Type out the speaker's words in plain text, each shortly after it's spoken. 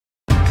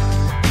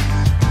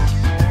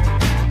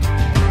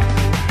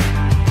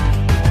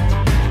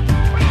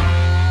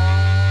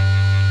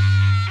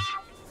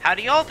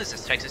Howdy y'all, this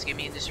is Texas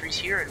Gaming Industries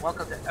here, and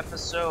welcome to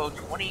episode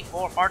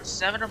 24, part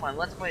 7 of my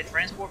Let's Play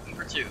Transport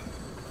Fever 2.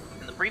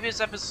 In the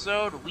previous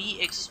episode, we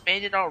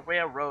expanded our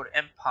railroad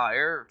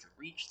empire to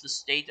reach the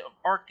state of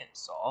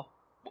Arkansas,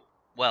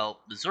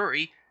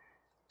 Missouri,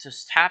 to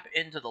tap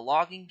into the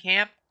logging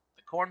camp,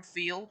 the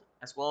cornfield,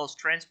 as well as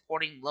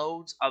transporting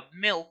loads of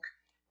milk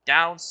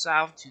down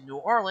south to New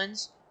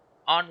Orleans,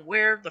 on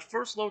where the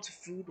first loads of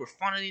food were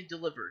finally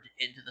delivered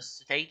into the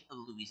state of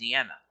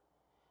Louisiana.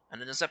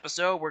 And in this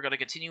episode, we're going to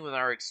continue with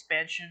our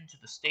expansion to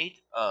the state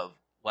of,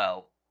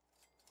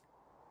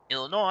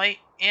 Illinois,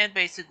 and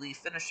basically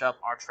finish up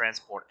our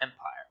transport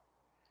empire.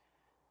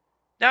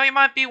 Now you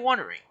might be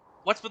wondering,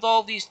 what's with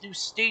all these new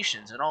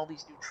stations and all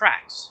these new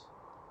tracks?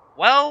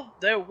 Well,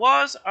 there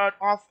was an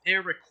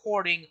off-air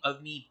recording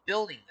of me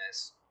building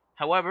this.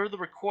 However, the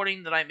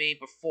recording that I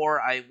made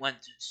before I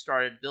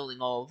started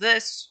building all of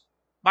this,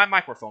 my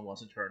microphone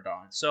wasn't turned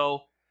on.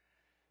 So,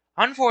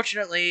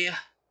 unfortunately,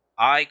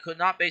 I could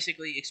not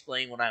basically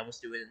explain what I was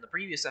doing in the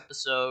previous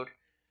episode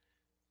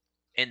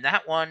in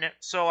that one,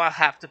 so I'll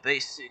have to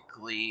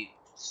basically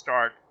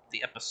start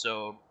the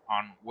episode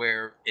on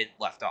where it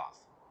left off.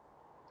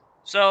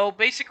 So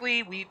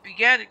basically, we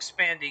began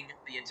expanding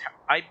the entire.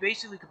 I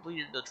basically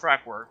completed the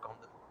track work on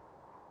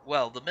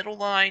the middle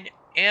line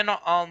and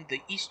on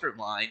the eastern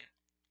line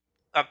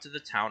up to the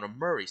town of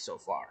Murray so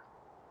far.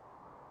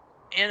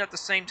 And at the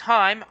same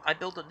time, I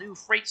built a new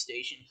freight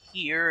station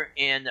here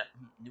in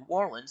New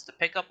Orleans to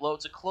pick up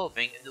loads of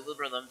clothing and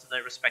deliver them to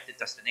their respective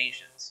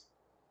destinations.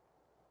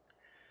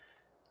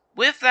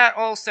 With that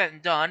all said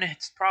and done,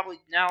 it's probably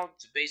now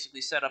to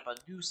basically set up a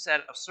new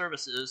set of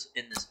services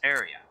in this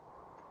area.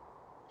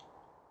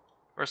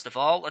 First of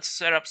all, let's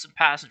set up some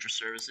passenger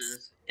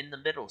services in the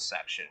middle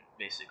section,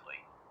 basically.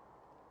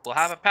 We'll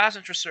have a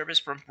passenger service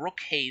from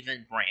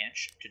Brookhaven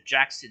Branch to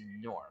Jackson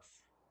North.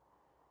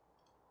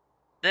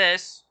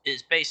 This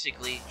is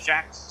basically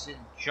Jackson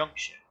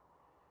Junction.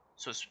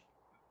 So it's...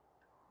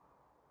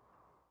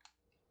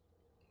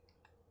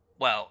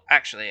 Well,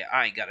 actually,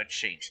 I gotta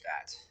change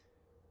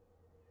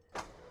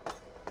that.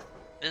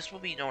 This will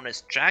be known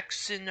as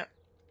Jackson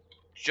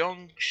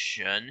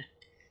Junction.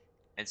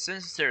 And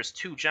since there's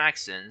two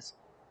Jacksons,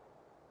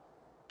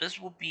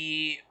 this will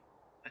be...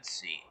 Let's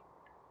see.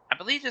 I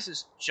believe this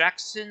is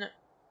Jackson...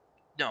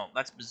 No,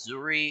 that's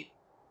Missouri.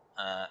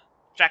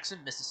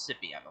 Jackson,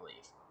 Mississippi, I believe.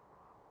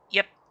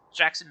 Yep,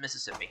 Jackson,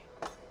 Mississippi.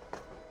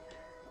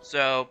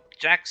 So,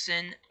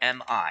 Jackson,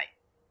 MI.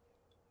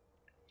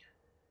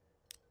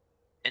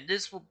 And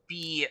this will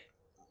be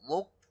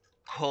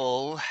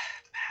local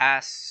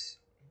pass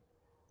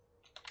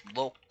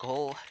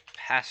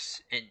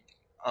in...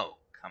 Oh,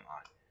 come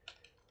on.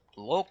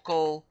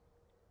 Local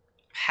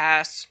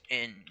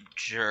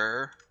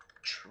passenger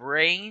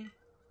train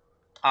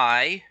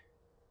I.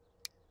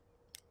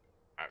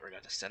 Alright, we're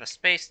going to set a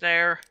space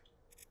there.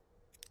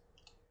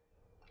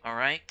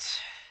 Alright.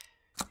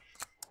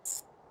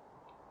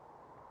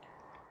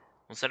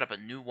 We'll set up a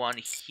new one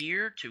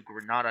here to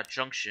Granada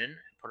Junction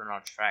and put it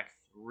on track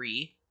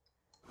 3.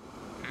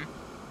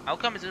 How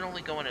come is it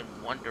only going in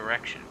one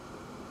direction?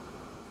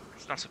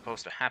 It's not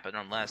supposed to happen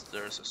unless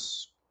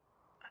there's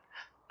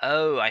a...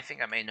 Oh, I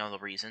think I may know the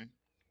reason.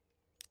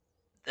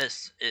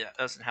 It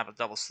doesn't have a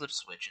double slip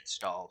switch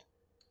installed.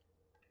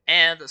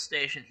 And the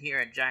station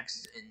here in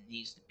Jackson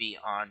needs to be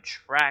on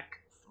track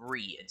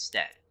 3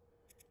 instead.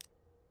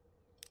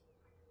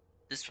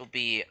 This will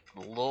be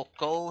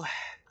local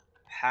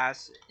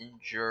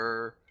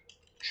passenger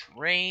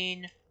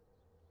train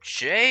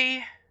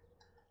J.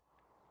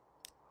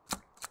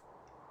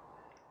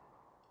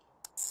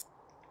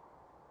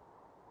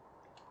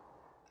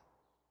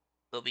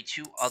 There'll be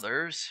two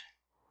others.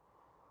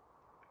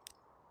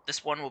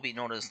 This one will be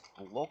known as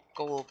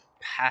local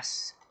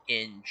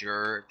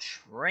passenger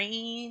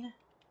train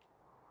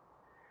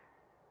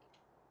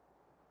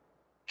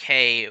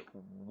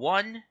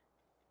K1,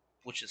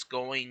 which is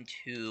going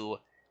to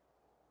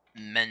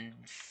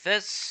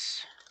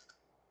Memphis.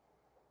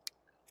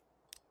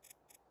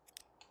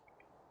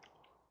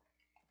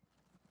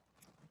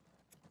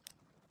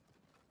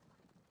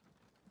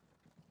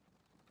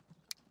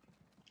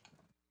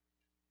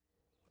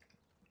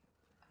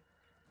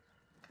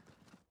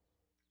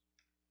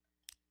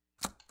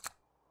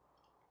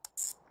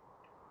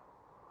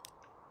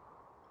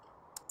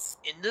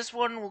 And this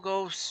one will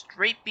go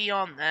straight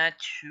beyond that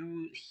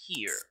to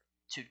here,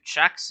 to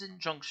Jackson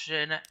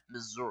Junction,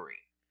 Missouri.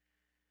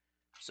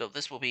 So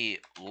this will be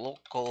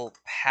local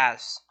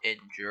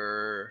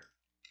passenger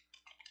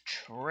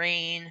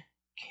train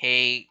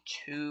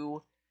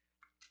K2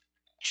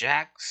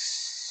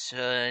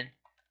 Jackson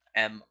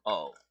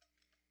MO.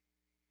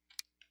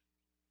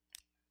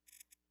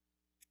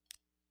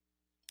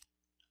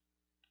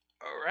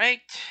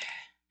 Alright.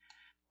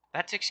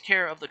 That takes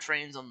care of the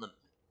trains on the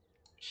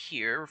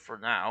here for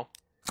now.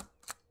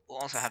 We'll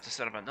also have to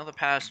set up another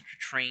passenger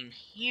train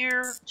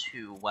here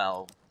to,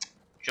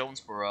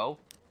 Jonesboro.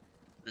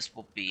 This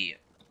will be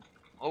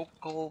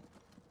local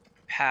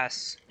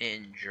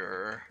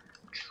passenger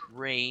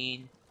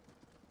train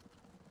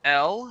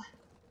L.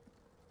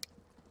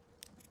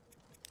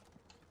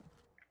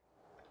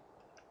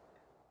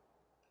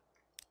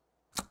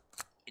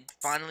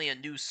 finally a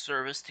new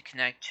service to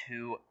connect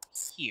to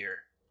here,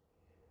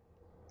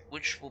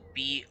 which will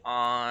be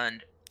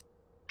on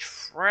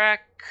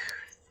track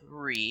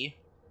 3.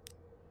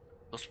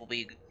 This will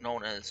be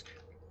known as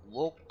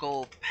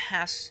Local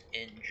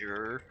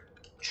Passenger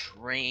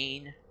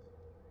Train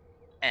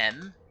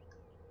M.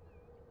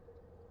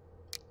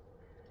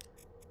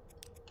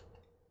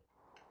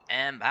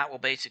 And that will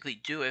basically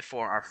do it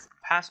for our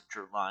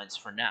passenger lines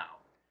for now.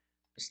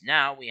 Because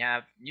now we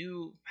have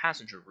new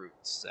passenger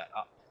routes set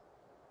up.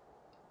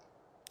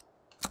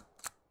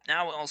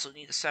 Now we also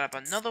need to set up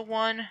another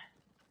one.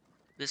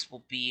 This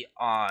will be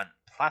on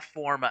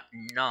platform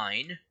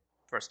 9.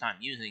 First time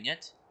using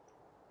it.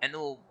 And it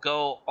will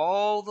go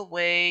all the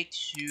way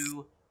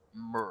to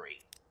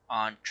Murray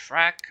on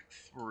track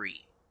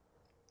 3.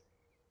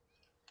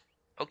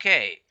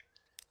 Okay.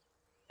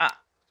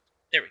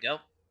 There we go.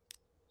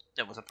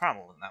 There was a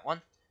problem in that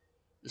one.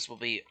 This will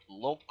be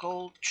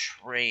local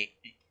train.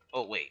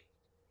 Oh, wait.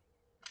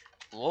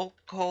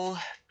 Local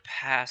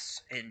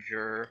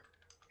passenger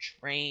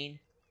train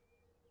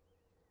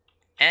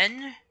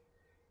N.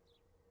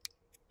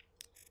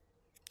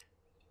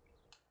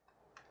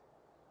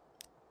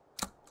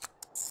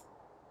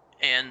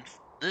 And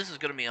this is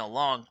going to be a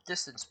long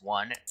distance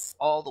one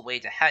all the way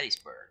to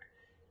Hattiesburg,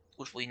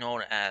 which will be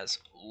known as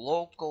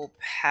local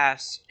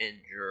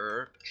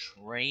passenger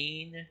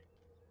train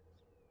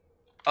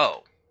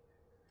O.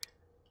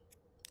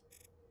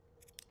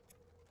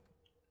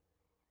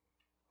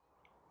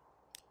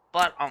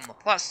 But on the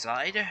plus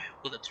side,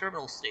 with a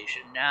terminal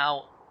station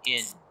now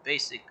in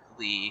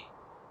basically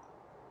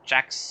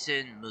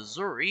Jackson,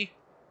 Missouri,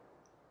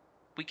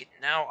 we can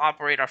now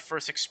operate our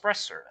first express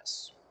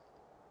service.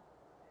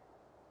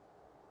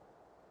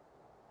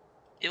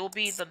 It will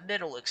be the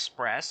Middle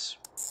Express,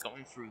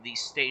 going through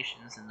these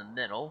stations in the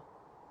middle.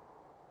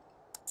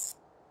 Let's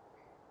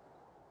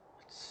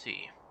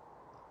see.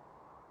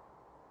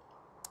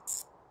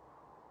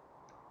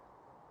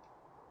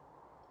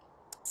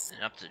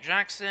 Then up to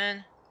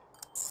Jackson,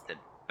 then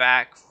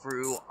back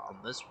through on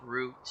this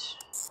route.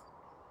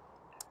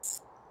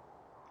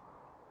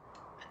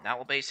 And that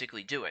will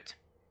basically do it.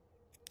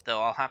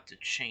 Though I'll have to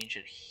change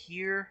it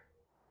here.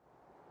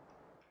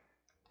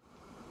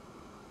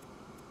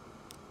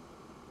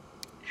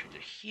 Change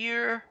it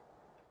here.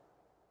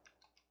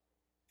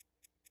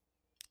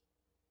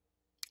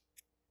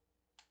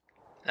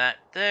 That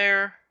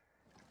there.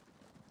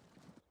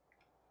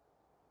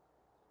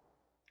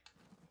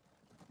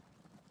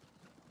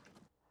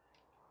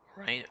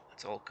 Right,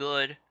 that's all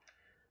good.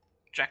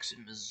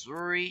 Jackson,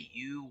 Missouri,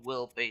 you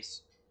will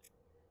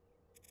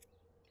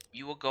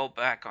go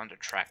back onto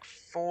track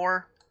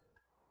 4.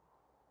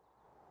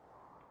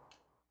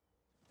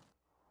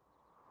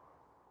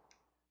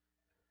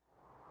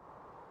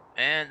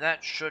 And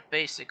that should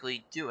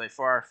basically do it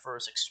for our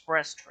first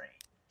express train.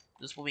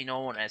 This will be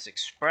known as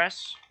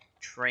Express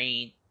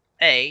Train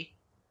A.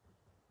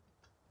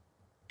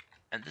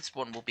 And this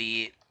one will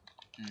be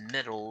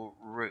middle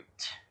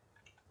route,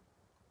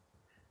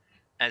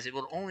 as it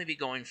will only be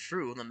going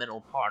through the middle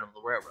part of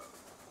the railroad.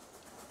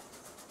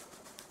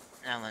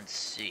 Now let's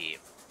see.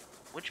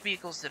 Which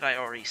vehicles did I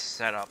already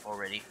set up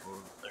already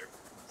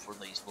for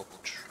these local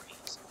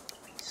trains?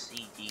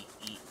 C, D,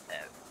 E,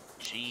 F,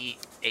 G,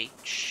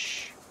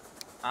 H,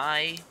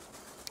 I.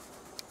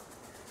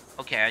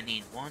 Okay, I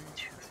need 1,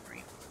 2,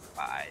 3,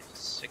 5,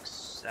 6,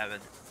 7,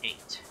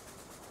 8.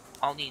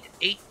 I'll need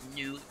 8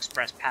 new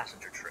express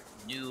passenger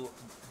new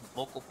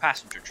local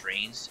passenger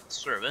trains in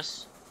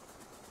service.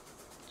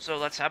 So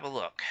let's have a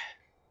look.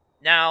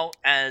 Now,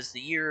 as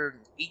the year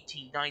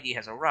 1890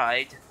 has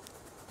arrived,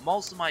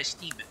 most of my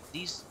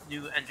these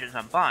new engines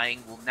I'm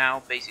buying will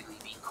now basically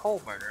be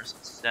coal burners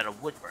instead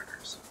of wood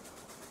burners.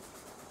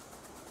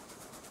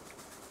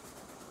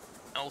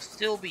 I'll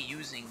still be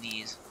using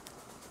these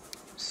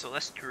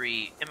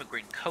Celestry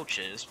immigrant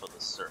coaches for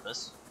this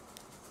service.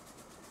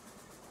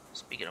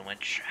 Speaking of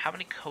which, how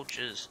many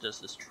coaches does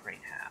this train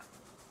have?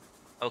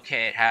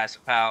 Okay, it has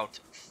about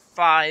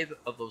 5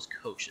 of those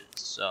coaches,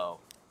 so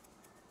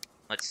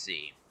let's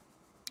see.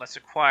 Let's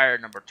acquire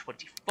number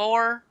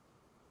 24.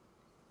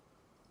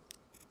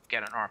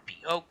 Get an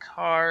RPO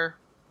car,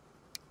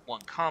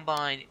 1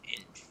 combine,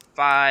 and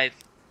 5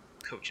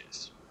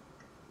 coaches.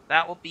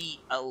 That will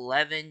be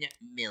 11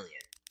 million.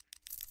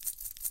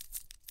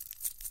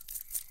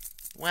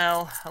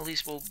 Well, at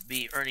least we'll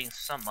be earning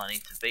some money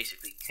to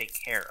basically take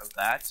care of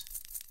that.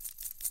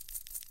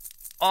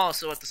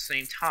 Also, at the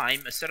same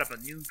time, I set up a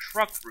new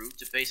truck route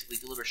to basically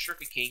deliver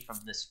sugarcane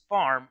from this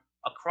farm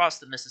across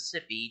the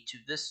Mississippi to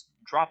this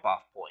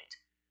drop-off point,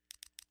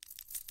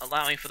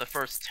 allowing for the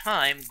first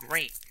time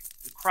grain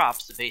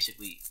crops to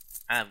basically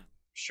have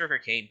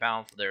sugarcane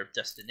bound for their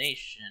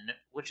destination,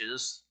 which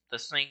is the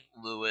St.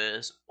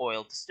 Louis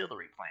oil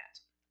distillery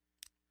plant.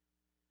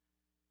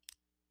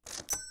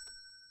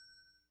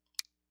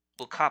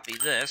 We'll copy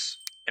this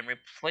and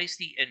replace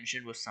the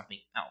engine with something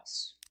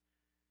else.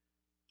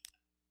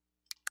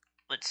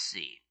 Let's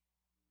see.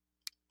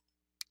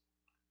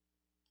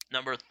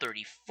 Number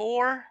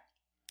 34.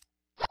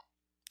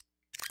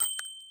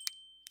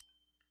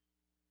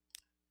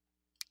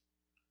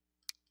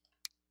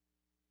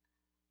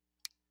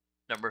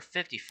 number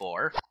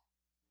 54.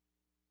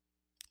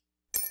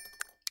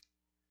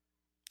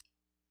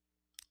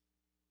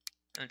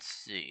 Let's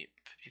see,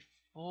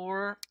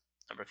 54,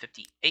 number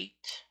 58.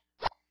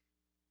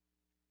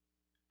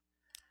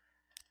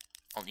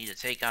 I'll need to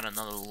take out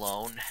another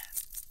loan.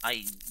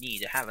 I need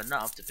to have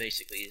enough to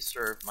basically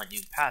serve my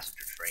new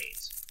passenger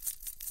trains.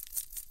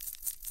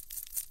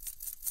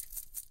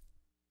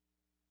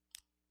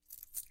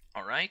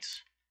 Alright.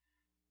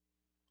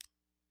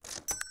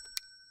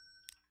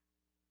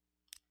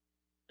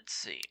 Let's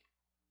see.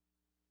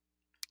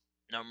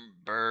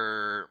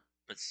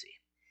 Let's see.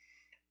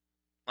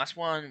 Last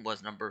one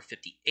was number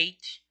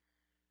 58.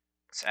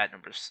 Let's add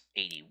number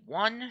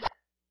 81.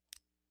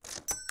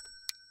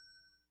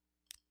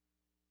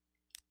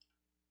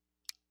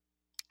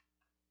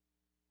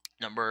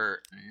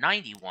 Number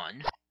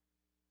 91.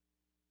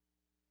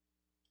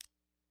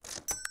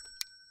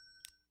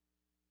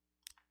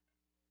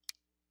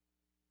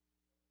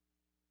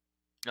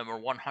 Number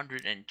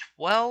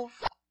 112.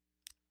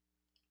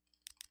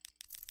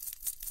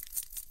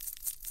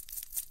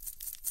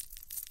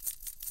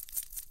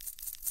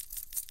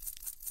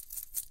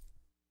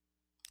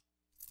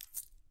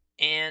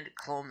 And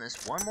clone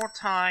this one more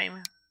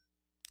time.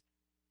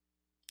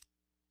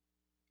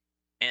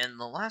 And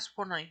the last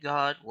one I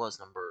got was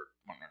number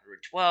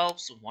 112,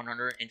 so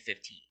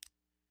 115.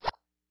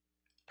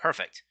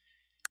 Perfect.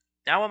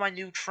 Now with my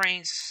new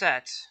train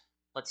set,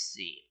 let's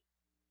see.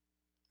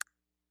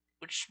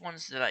 Which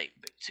ones did I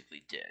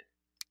basically did?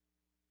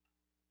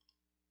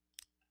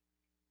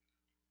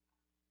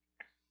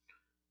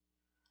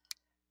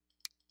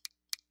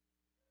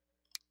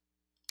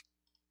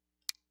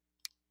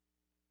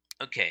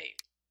 Okay.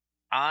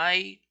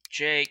 I,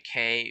 J,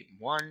 K,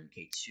 1,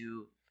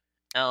 K2,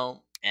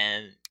 L,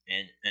 N,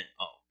 N, and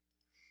O.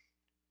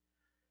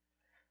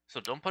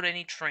 So don't put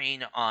any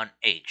train on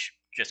H.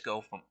 Just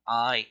go from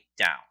I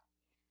down.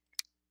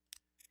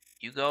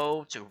 You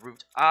go to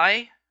route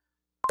I.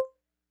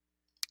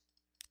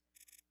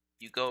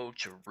 You go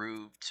to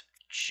route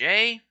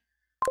J.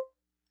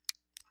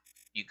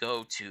 You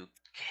go to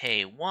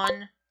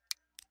K1.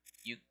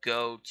 You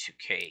go to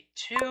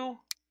K2.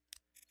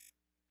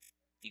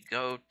 You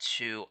go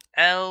to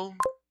L.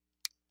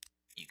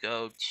 You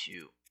go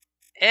to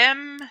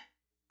M.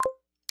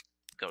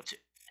 Go to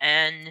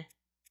N.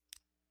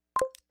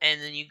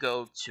 And then you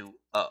go to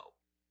O.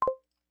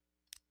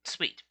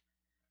 Sweet.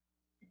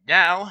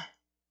 Now,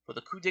 for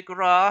the coup de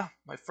grace,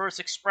 my first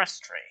express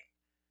train.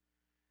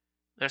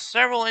 There's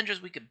several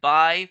engines we could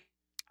buy.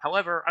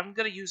 However, I'm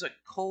going to use a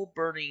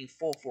coal-burning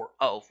 440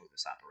 for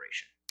this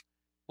operation.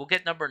 We'll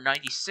get number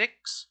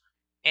 96,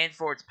 and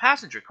for its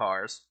passenger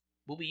cars,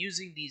 we'll be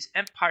using these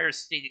Empire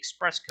State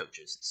Express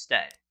coaches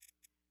instead.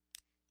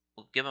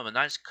 We'll give them a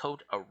nice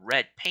coat of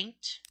red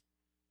paint,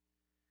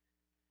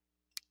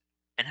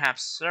 and have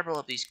several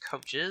of these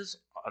coaches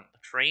on the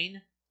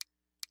train.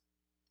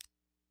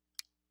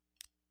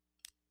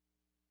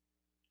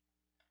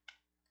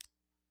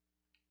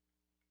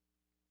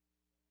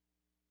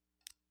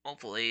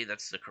 Hopefully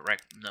that's the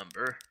correct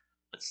number.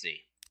 Let's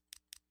see.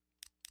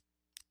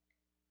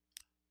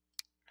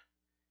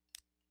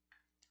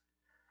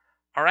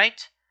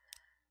 Alright.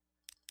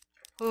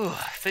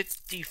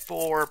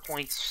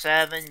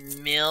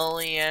 54.7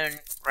 million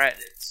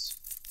credits.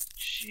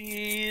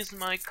 Jeez,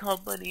 my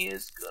company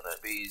is gonna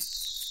be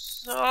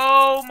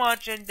so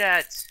much in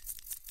debt.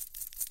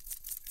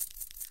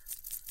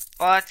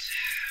 But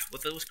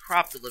with those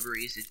crop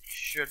deliveries, it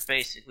should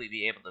basically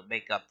be able to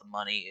make up the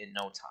money in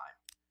no time.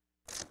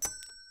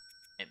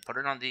 And put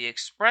it on the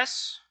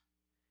express.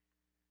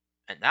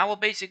 And that will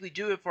basically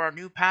do it for our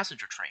new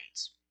passenger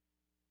trains.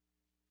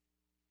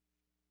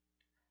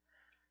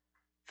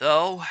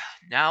 Though,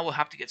 now we'll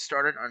have to get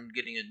started on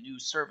getting a new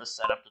service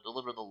set up to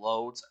deliver the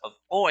loads of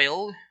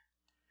oil,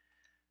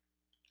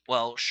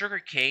 well,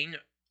 sugarcane,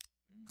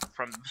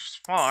 from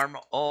farm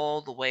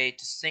all the way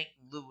to St.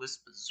 Louis,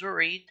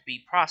 Missouri, to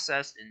be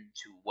processed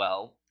into,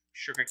 well,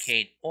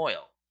 sugarcane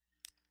oil.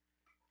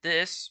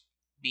 This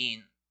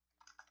being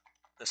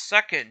the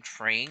second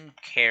train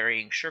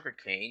carrying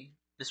sugarcane,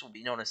 this will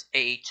be known as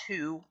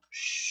A2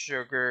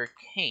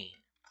 sugarcane.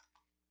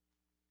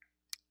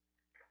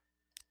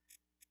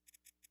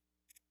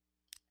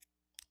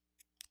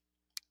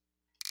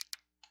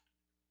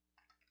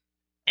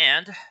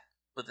 And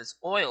with this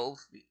oil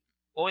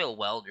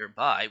well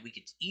nearby, we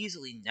could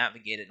easily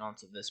navigate it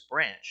onto this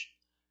branch,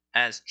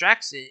 as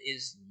Jackson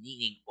is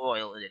needing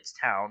oil in its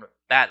town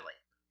badly.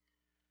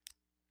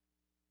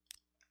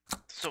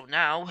 So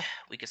now,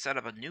 we can set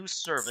up a new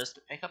service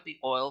to pick up the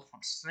oil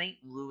from St.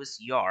 Louis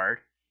Yard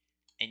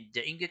and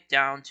bring it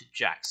down to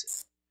Jackson.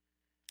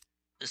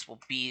 This will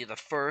be the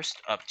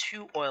first of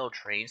 2 oil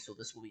trains, so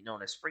this will be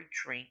known as Freight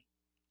Train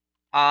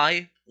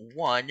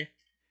I-1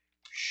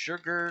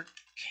 Sugar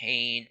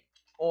Cane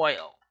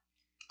Oil.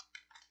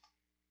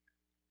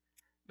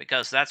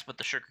 Because that's what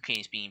the sugarcane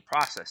is being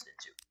processed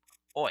into.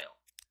 Oil.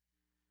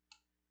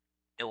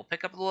 It will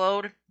pick up the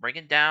load, bring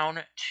it down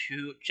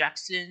to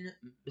Jackson,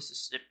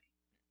 Mississippi.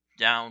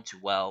 Down to,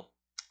 well,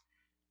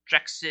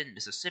 Jackson,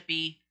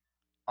 Mississippi,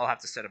 I'll have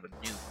to set up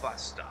a new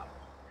bus stop.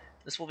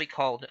 This will be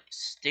called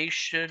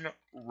Station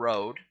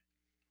Road.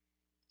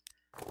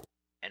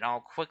 And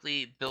I'll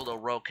quickly build a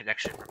road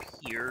connection from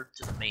here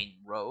to the main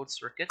road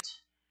circuit.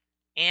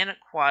 And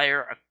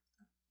acquire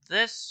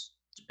this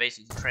to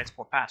basically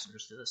transport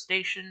passengers to the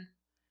station.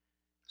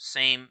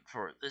 Same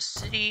for the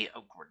city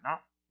of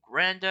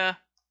Granda,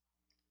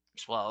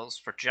 as well as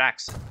for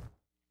Jackson.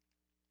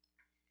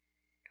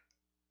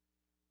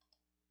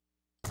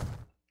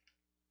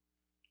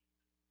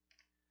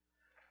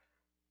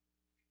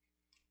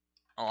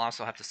 I'll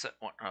also have to set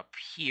one up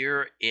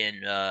here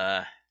in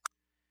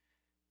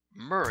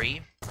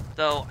Murray,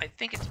 though I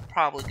think it's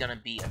probably going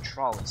to be a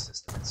trolley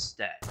system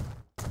instead.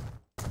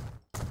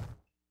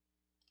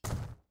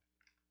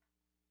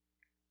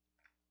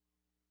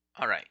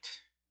 Alright.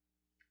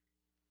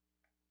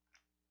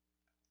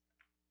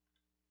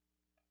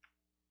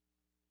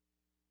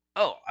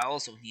 Oh, I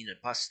also need a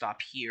bus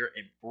stop here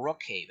in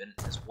Brookhaven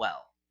as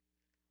well.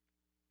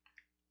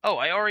 Oh,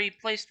 I already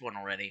placed one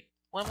already.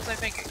 What was I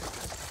thinking?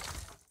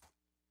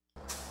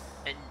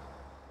 And...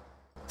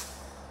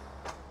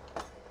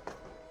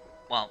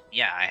 well,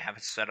 yeah, I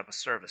haven't set up a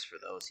service for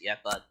those yet,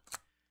 but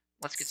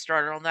let's get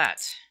started on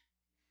that.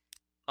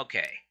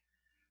 Okay.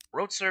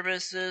 Road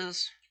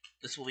services.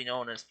 This will be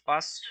known as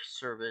Bus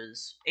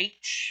Service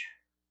H.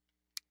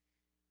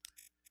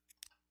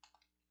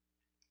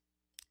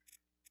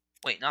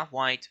 Wait, not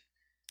white.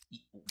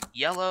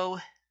 Yellow.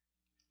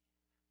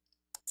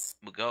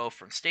 We'll go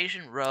from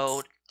Station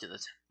Road to the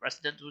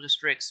residential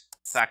districts,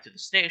 back to the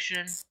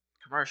station,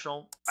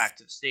 commercial, back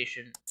to the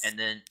station, and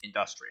then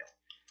industrial.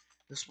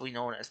 This will be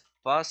known as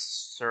Bus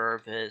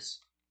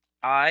Service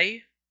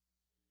I.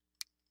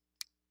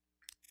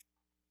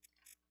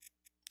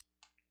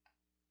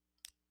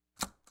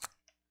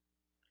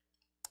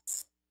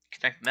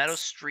 Connect Meadow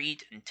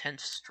Street and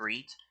 10th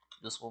Street.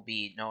 This will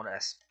be known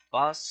as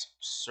Bus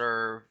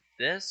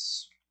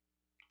Service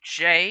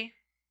J.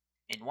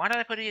 And why did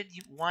I put it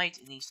in white?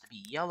 It needs to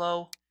be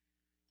yellow.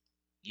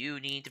 You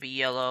need to be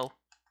yellow.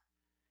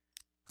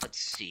 Let's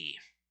see.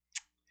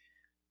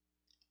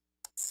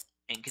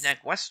 And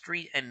connect West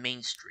Street and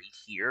Main Street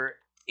here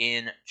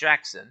in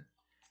Jackson.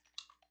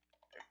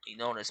 Be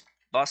known as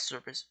Bus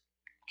Service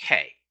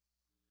K.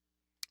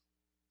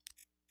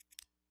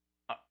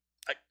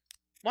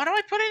 Why do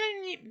I put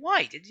it in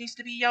white? It needs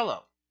to be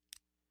yellow.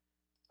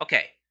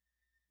 Okay.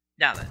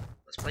 Now then,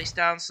 let's place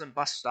down some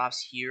bus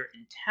stops here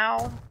in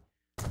town.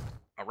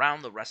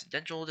 Around the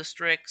residential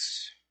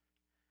districts.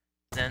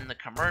 Then the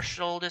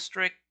commercial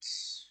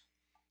districts.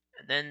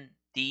 And then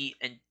the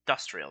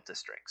industrial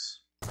districts.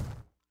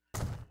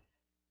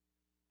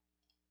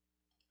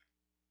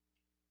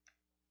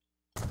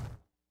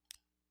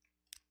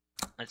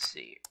 Let's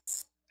see.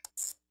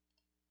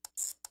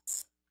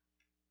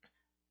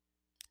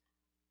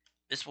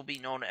 This will be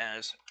known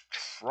as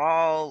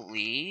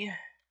Trolley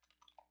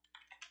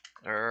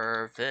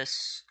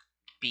Service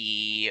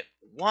B1.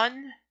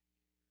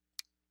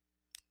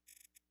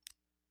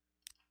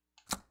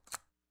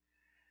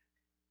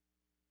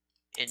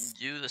 And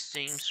do the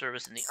same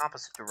service in the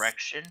opposite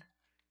direction.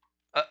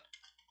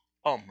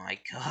 Oh my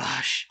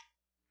gosh.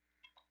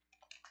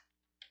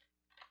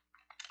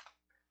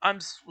 I'm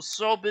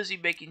so busy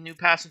making new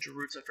passenger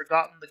routes, I've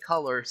forgotten the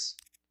colors.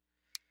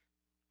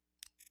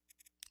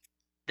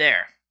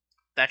 There.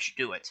 That should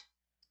do it.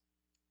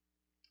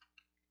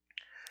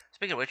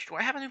 Speaking of which, do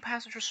I have a new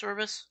passenger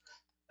service?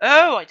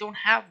 Oh, I don't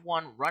have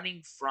one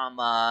running from,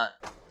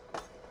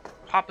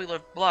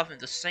 Poplar Bluff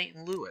into St.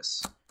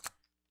 Louis.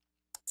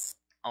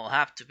 I'll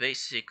have to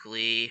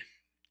basically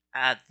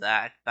add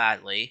that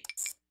badly.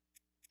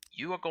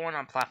 You are going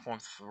on platform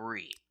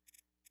 3.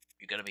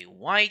 You're gonna be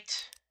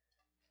white.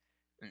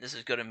 And this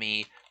is gonna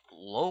be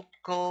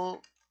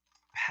local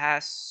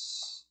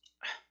pass...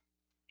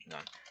 hang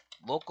on.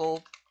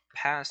 Local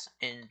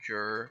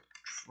passenger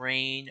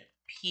train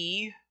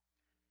P.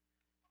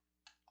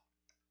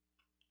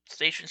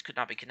 Stations could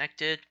not be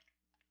connected.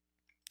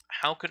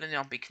 How could it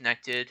not be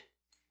connected?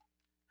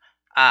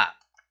 Ah.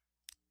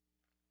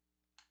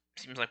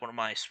 Seems like one of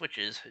my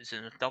switches is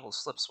in a double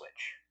slip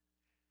switch.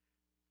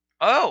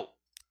 Oh!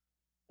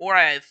 Or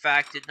I, in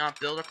fact, did not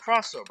build a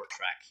crossover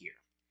track here.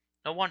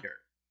 No wonder.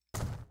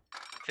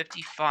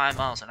 55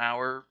 miles an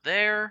hour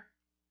there.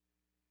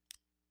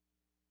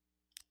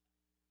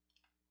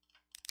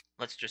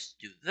 Let's just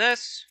do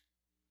this.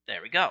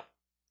 There we go.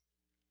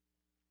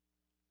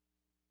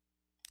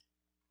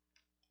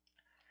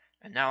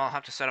 And now I'll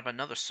have to set up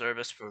another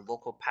service for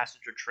local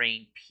passenger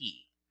train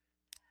P.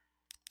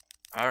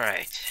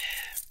 Alright.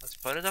 Let's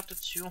put it up to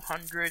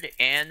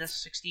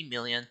 260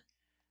 million.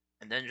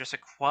 And then just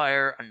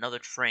acquire another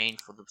train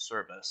for the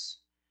service.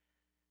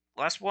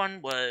 Last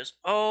one was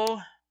O.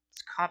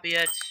 Let's copy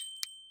it.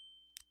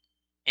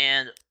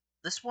 And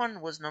this one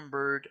was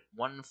numbered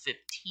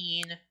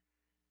 115.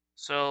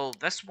 So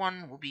this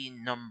one will be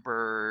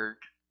numbered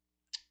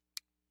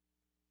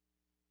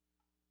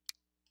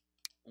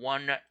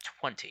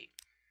 120.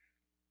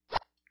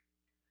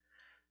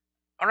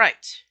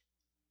 Alright.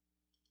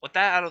 With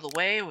that out of the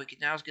way, we can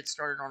now get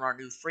started on our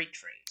new freight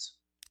trains.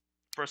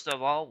 First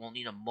of all, we'll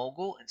need a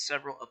mogul and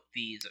several of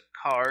these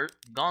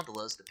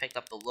gondolas to pick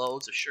up the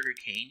loads of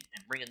sugarcane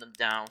and bringing them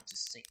down to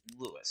St.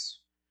 Louis.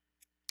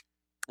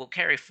 We'll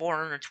carry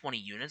 420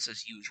 units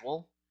as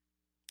usual.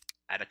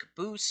 At a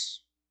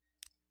caboose,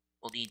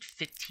 we'll need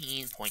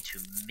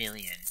 $15.2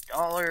 million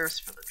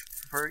for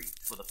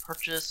the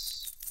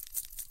purchase.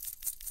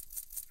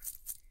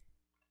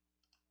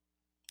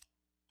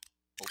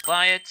 We'll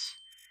buy it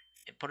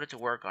and put it to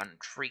work on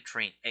Freight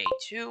Train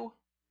A2.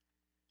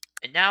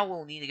 And now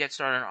we'll need to get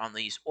started on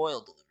these oil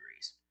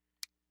deliveries.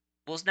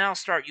 We'll now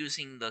start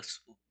using the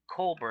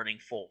coal-burning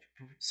full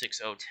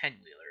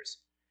 6010-wheelers.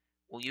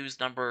 We'll use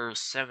number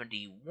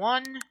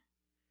 71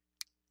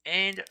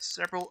 and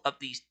several of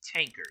these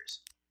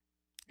tankers.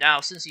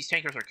 Now, since these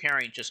tankers are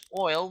carrying just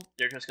oil,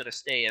 they're just going to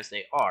stay as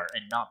they are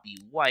and not be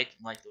white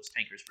like those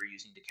tankers we're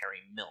using to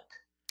carry milk.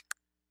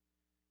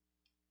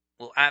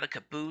 We'll add a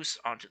caboose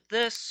onto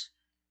this,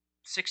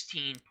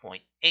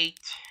 16.8.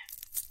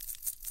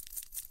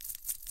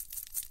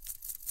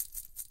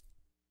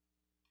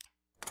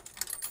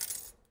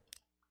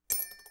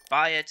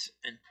 Buy it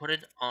and put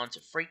it onto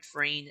Freight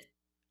Train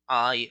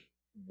I1.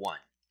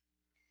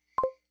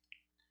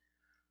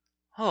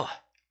 Oh.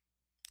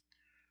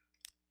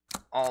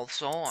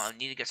 Also, I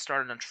need to get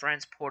started on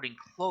transporting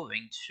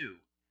clothing too.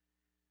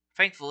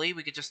 Thankfully,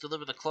 we could just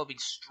deliver the clothing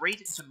straight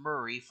into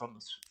Murray from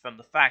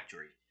the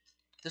factory.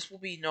 This will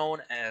be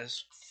known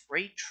as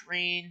Freight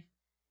Train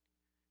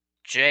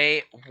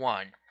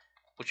J1,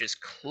 which is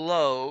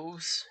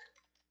clothes,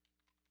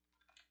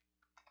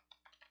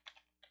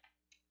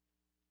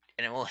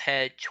 and it will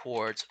head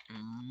towards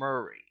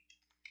Murray.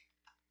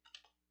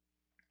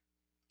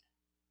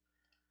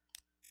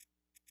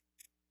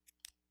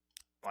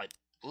 Light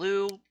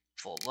blue,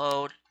 full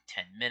load,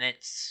 10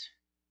 minutes.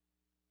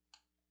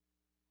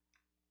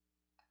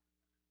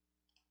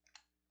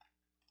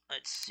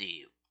 Let's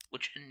see,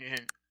 which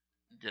engine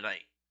did I...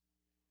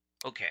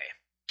 Okay.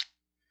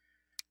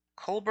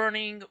 Coal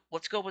burning,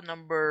 let's go with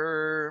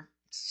number...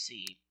 Let's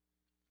see.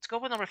 Let's go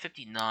with number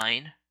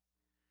 59.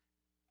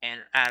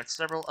 And add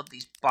several of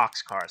these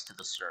boxcars to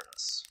the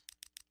service.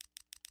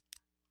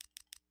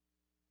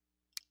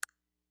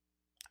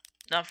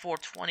 Now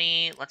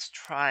 420, let's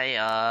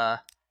try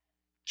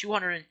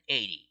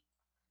 280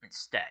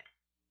 instead.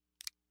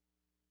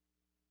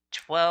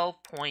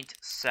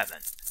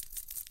 12.7.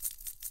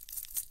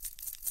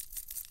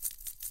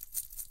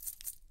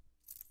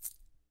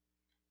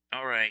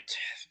 Alright,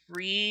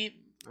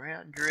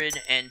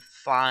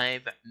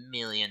 $305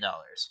 million.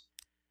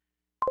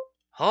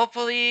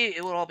 Hopefully,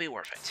 it will all be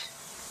worth it.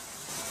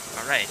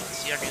 Alright, let's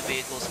see our new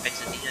vehicles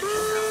exit the engine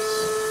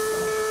house.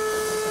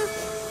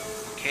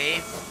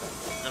 Okay,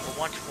 number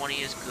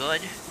 120 is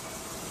good.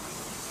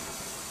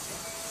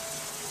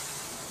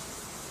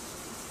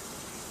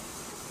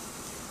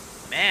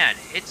 Man,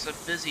 it's a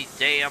busy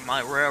day on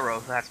my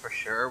railroad, that's for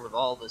sure, with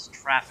all this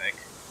traffic.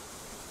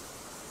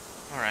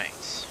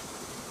 Alright.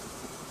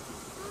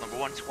 Number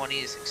 120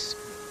 is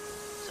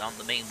on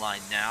the main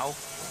line now.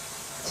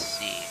 Let's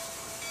see.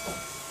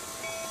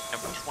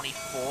 Number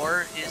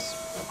 24 is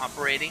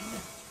operating.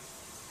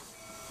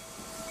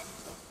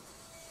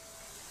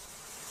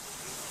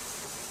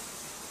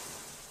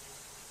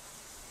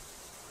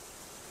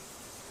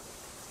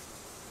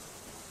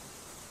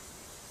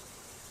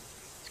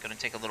 It's going to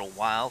take a little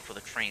while for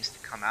the trains to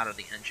come out of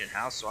the engine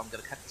house, so I'm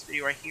going to cut this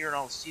video right here, and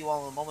I'll see you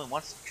all in a moment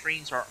once the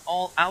trains are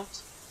all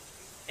out.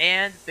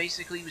 And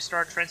basically, we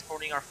start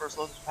transporting our first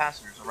loads of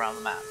passengers around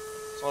the map.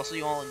 So I'll see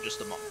you all in just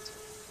a moment.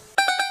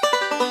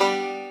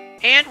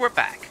 And we're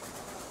back.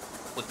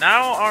 With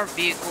now our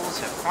vehicles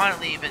have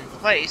finally been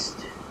placed,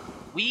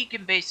 we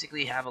can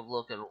basically have a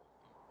look at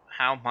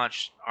how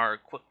much our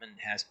equipment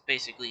has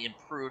basically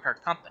improved our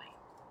company.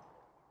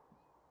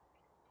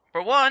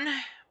 For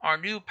one, our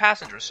new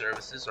passenger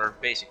services are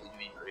basically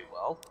doing pretty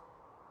well.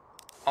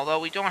 Although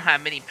we don't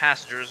have many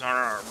passengers on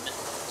our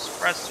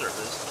express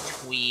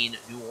service between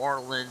New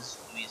Orleans,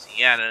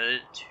 Louisiana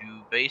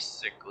to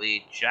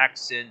basically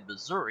Jackson,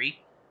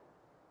 Missouri.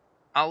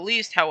 At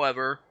least,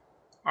 however,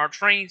 our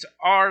trains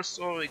are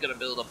slowly going to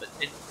build up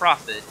in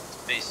profit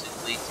to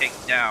basically take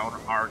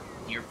down our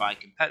nearby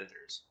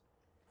competitors.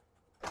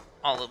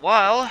 All the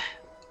while,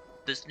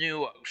 this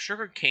new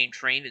sugarcane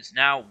train is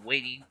now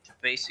waiting to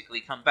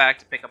basically come back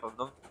to pick up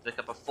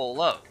a full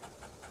load.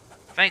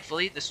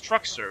 Thankfully, this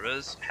truck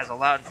service has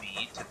allowed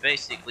me to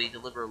basically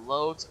deliver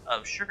loads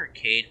of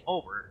sugarcane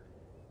over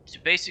to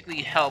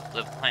basically help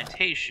the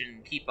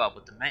plantation keep up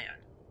with demand.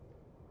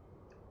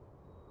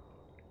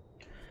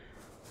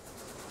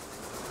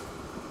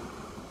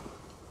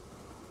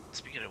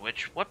 Speaking of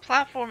which, what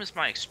platform is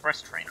my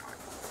express train on?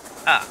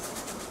 Ah,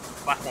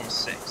 platform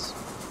 6.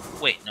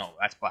 Wait, no,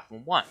 that's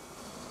platform 1.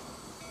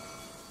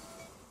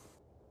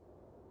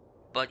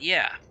 But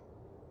yeah,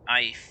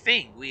 I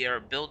think we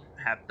have built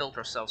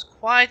ourselves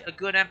quite a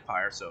good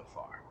empire so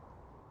far.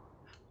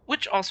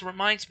 Which also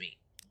reminds me,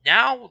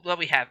 now that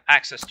we have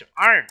access to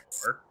iron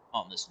ore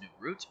on this new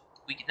route,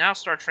 we can now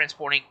start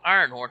transporting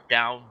iron ore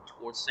down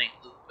towards St.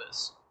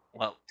 Louis.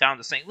 Well, down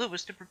to St.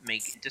 Louis to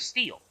make into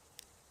steel.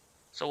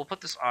 So we'll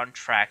put this on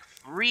track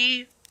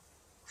 3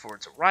 for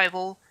its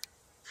arrival.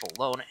 Full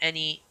load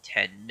any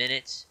 10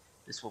 minutes.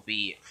 This will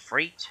be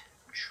freight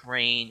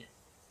train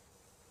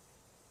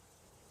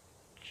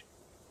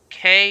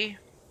K,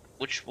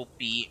 which will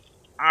be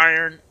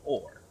iron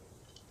ore.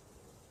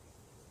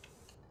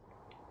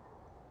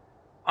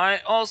 I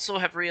also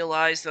have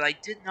realized that I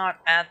did not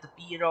add the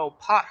B&O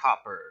pot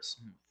hoppers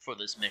for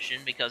this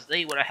mission because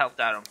they would have helped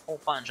out a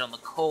whole bunch on the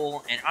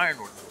coal and iron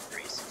ore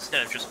deliveries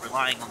instead of just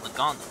relying on the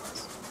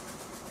gondolas.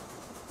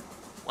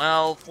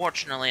 Well,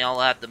 fortunately,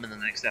 I'll add them in the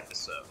next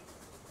episode.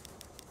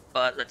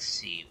 But let's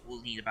see,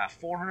 we'll need about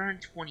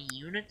 420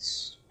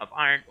 units of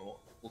iron ore.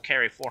 We'll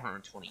carry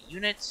 420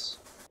 units.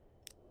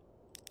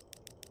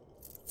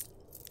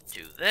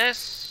 Do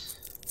this.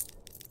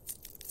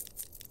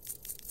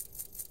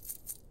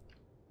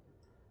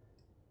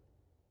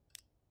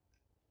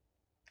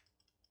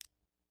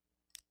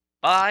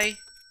 Buy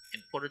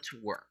and put it to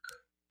work.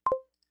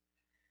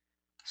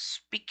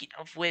 Speaking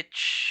of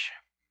which,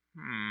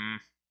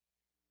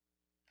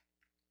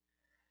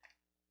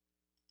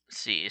 let's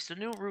see, is the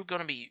new route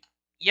gonna be?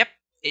 Yep,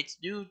 it's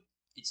new.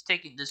 It's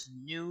taking this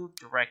new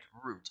direct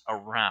route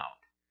around.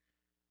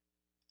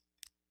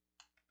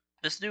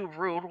 This new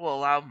route will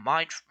allow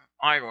my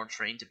iron ore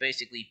train to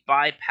basically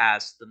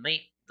bypass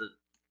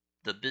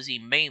the busy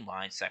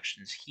mainline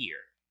sections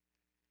here.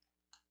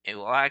 It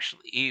will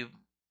actually.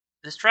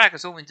 This track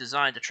is only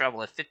designed to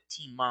travel at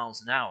 15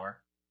 miles an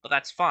hour, but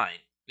that's fine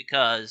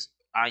because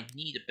I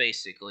need to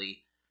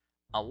basically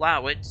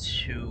allow it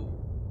to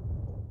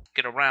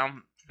get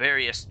around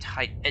various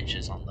tight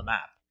edges on the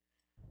map.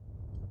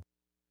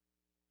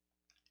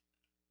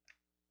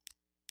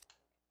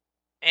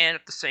 And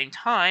at the same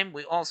time,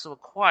 we also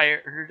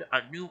acquired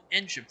a new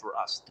engine for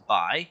us to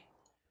buy,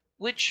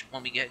 which,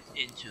 when we get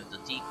into the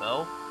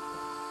depot,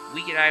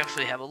 we can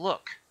actually have a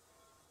look.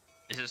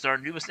 This is our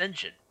newest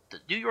engine, the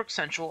New York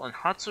Central and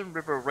Hudson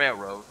River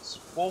Railroad's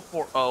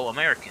 440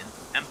 American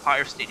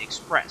Empire State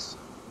Express.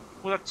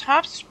 With a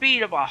top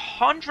speed of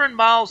 100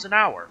 miles an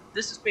hour,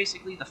 this is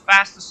basically the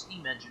fastest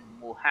steam engine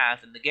we'll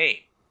have in the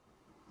game.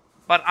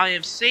 But I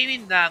am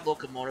saving that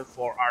locomotive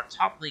for our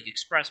Top League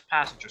Express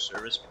passenger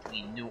service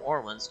between New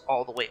Orleans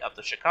all the way up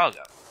to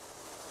Chicago.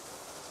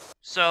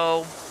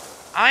 So,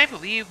 I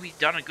believe we've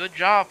done a good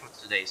job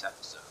for today's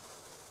episode.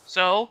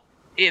 So,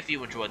 if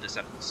you enjoyed this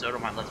episode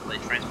of my Let's Play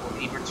Transport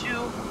Fever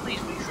 2,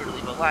 please be sure to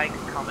leave a like,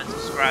 comment,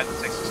 subscribe to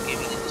Texas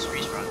Gaming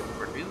Industries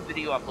for new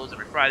video uploads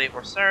every Friday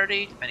or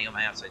Saturday, depending on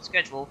my outside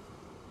schedule.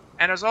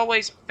 And as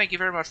always, thank you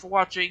very much for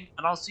watching,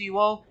 and I'll see you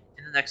all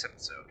in the next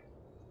episode.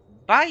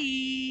 Bye!